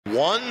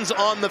One's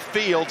on the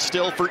field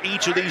still for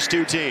each of these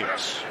two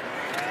teams.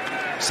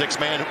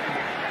 Six-man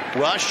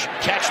rush,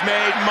 catch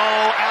made,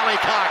 Mo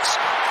Alley-Cox.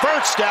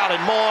 First down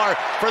and more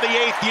for the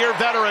eighth-year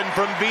veteran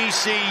from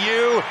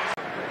VCU.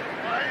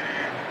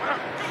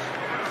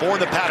 For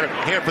the pattern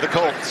here for the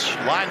Colts.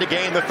 Line to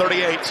gain the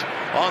 38.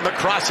 On the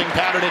crossing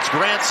pattern, it's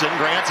Granson.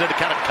 Granson to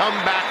kind of come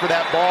back for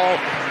that ball,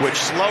 which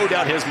slowed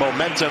down his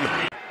momentum.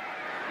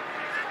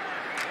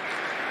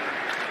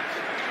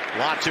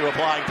 Latu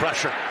applying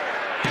pressure.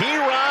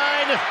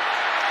 Pirine,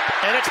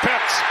 and it's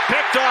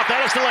picked off.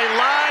 That is still a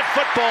live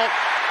football.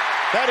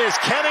 That is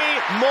Kenny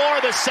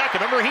Moore the second.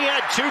 Remember, he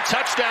had 2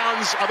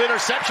 touchdowns of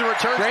interception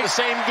returns in the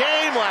same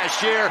game last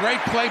year. Great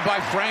play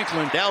by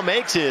Franklin. Now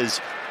makes his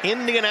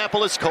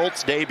Indianapolis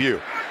Colts debut.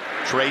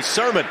 Trey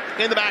Sermon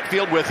in the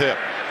backfield with him.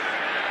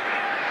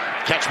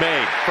 Catch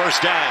made,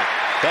 first down.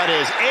 That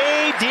is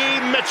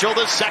A.D. Mitchell,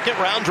 the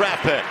second-round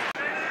draft pick.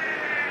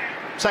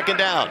 Second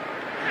down.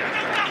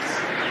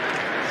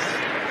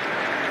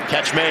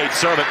 Catch made,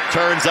 Sermon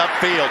turns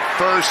upfield,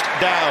 first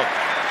down.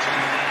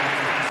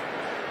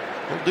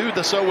 We'll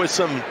do so with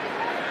some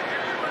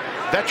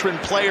veteran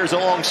players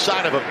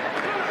alongside of him.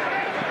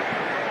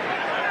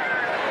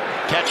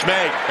 Catch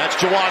made. That's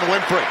Juwan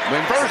Winfrey.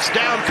 First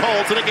down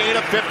Colts and a gain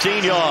of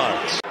 15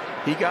 yards.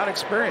 He got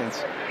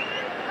experience.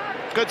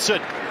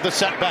 Goodson, the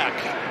setback.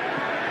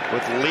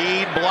 With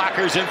lead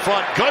blockers in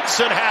front.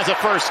 Goodson has a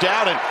first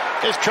down and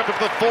is tripped up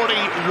the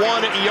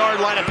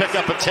 41-yard line and picked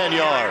up at 10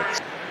 yards.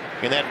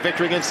 In that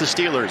victory against the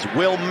Steelers,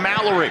 Will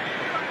Mallory,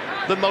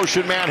 the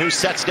motion man who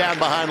sets down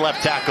behind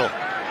left tackle.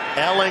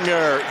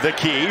 Ellinger the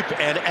keep,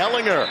 and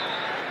Ellinger,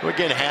 who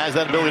again has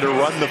that ability to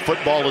run the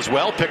football as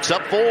well, picks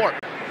up 4.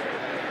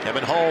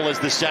 Kevin Hull is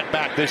the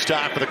setback this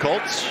time for the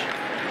Colts.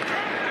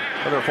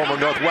 Another former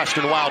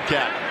Northwestern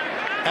Wildcat.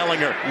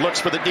 Ellinger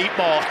looks for the deep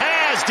ball,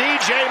 has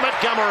DJ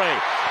Montgomery.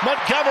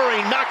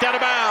 Montgomery knocked out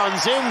of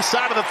bounds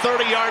inside of the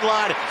 30-yard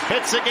line.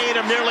 Hits a gain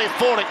of nearly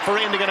 40 for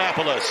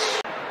Indianapolis.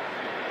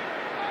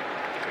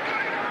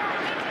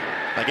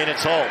 Again,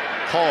 it's Hull.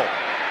 Hull.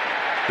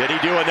 Did he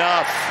do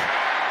enough?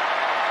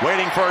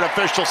 Waiting for an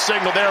official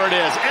signal. There it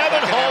is.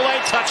 Evan Hull, a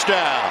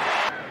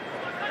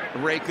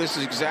touchdown. Rake, this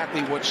is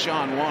exactly what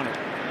Sean wanted.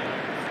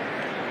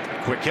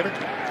 Quick hitter.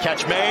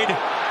 Catch made.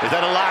 Is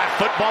that a live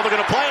football? They're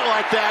going to play it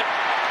like that.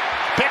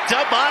 Picked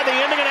up by the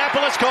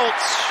Indianapolis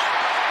Colts.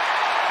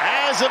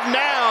 As of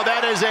now,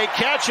 that is a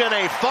catch and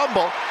a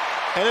fumble.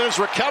 And it is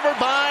recovered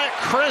by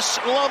Chris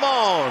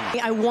Lamone.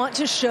 I want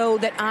to show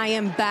that I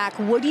am back.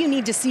 What do you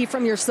need to see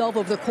from yourself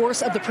over the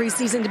course of the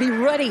preseason to be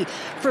ready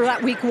for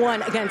that week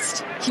 1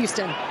 against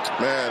Houston?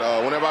 Man,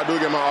 whenever I do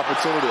get my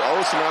opportunity, oh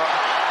snap.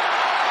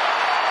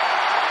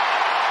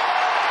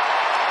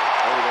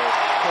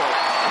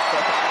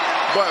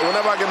 But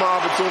whenever I get my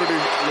opportunity,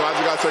 I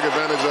just got to take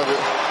advantage of it,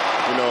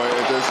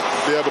 and just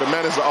be able to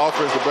manage the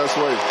offense the best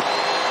way.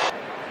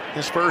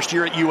 His first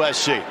year at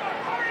USC.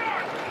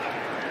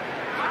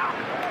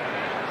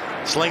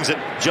 Slings it,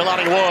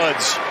 Jelani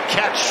Woods,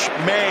 catch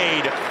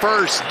made,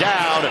 first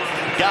down,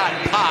 got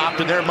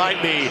popped, and there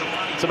might be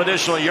some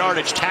additional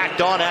yardage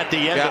tacked on at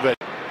the end of it.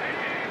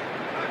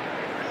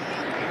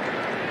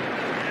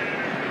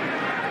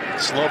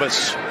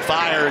 Slovis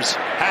fires,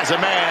 has a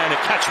man, a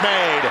catch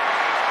made.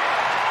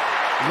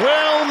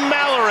 Will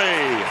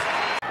Mallory.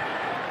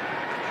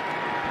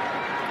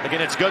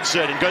 Again, it's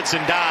Goodson, and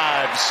Goodson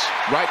dives.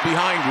 Right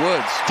behind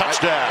Woods.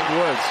 Touchdown. Right behind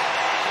Woods.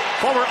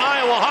 Former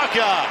Iowa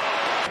Hawkeye.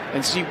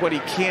 And see what he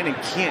can and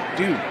can't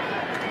do.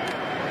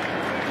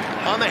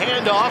 On the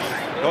handoff,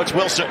 it's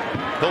Wilson.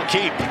 He'll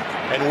keep.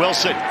 And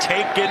Wilson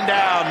taken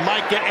down.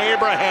 Micah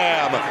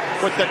Abraham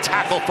with the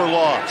tackle for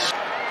loss.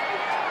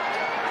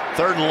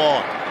 3rd and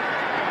long.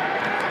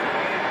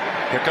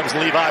 Here comes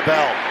Levi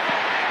Bell.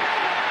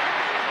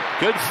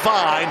 Good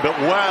find, but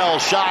well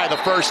shy of the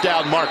first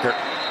down marker.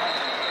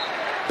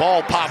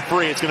 Ball popped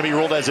free. It's going to be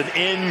ruled as an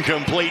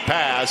incomplete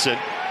pass. And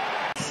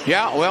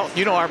yeah, well,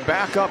 our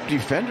backup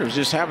defenders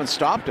just haven't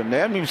stopped him. They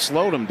haven't even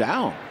slowed him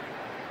down.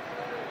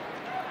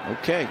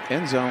 Okay,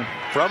 end zone.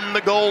 From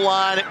the goal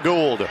line,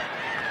 Gould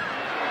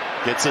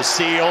gets a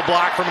seal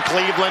block from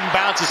Cleveland,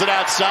 bounces it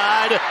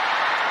outside,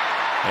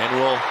 and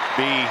will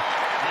be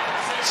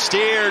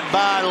steered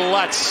by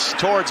Lutz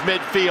towards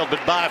midfield,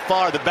 but by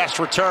far the best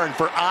return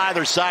for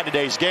either side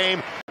today's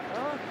game.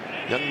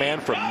 Young man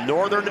from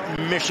Northern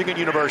Michigan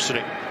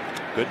University.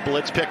 Good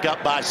blitz pick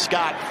up by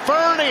Scott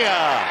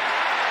Fernia.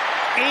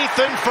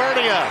 Ethan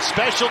Fernia,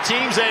 special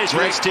teams ace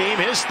for his team.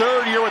 His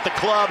 3rd year with the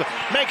club,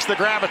 makes the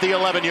grab at the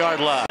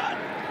 11-yard line.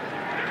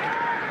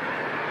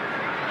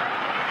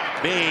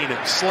 Bean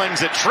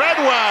slings it.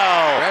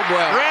 Treadwell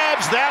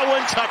grabs that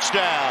one,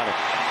 touchdown.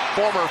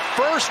 Former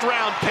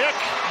first-round pick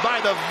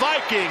by the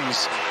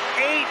Vikings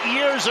 8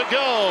 years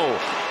ago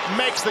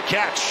makes the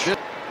catch.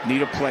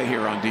 Need a play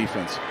here on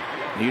defense.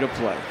 Need a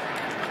play.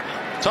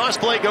 Toss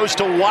play goes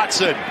to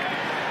Watson.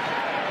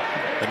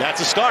 And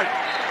that's a start.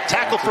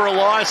 Tackle for a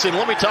loss, and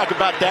let me talk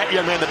about that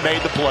young man that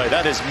made the play.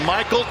 That is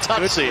Michael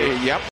Tutsi. Yep.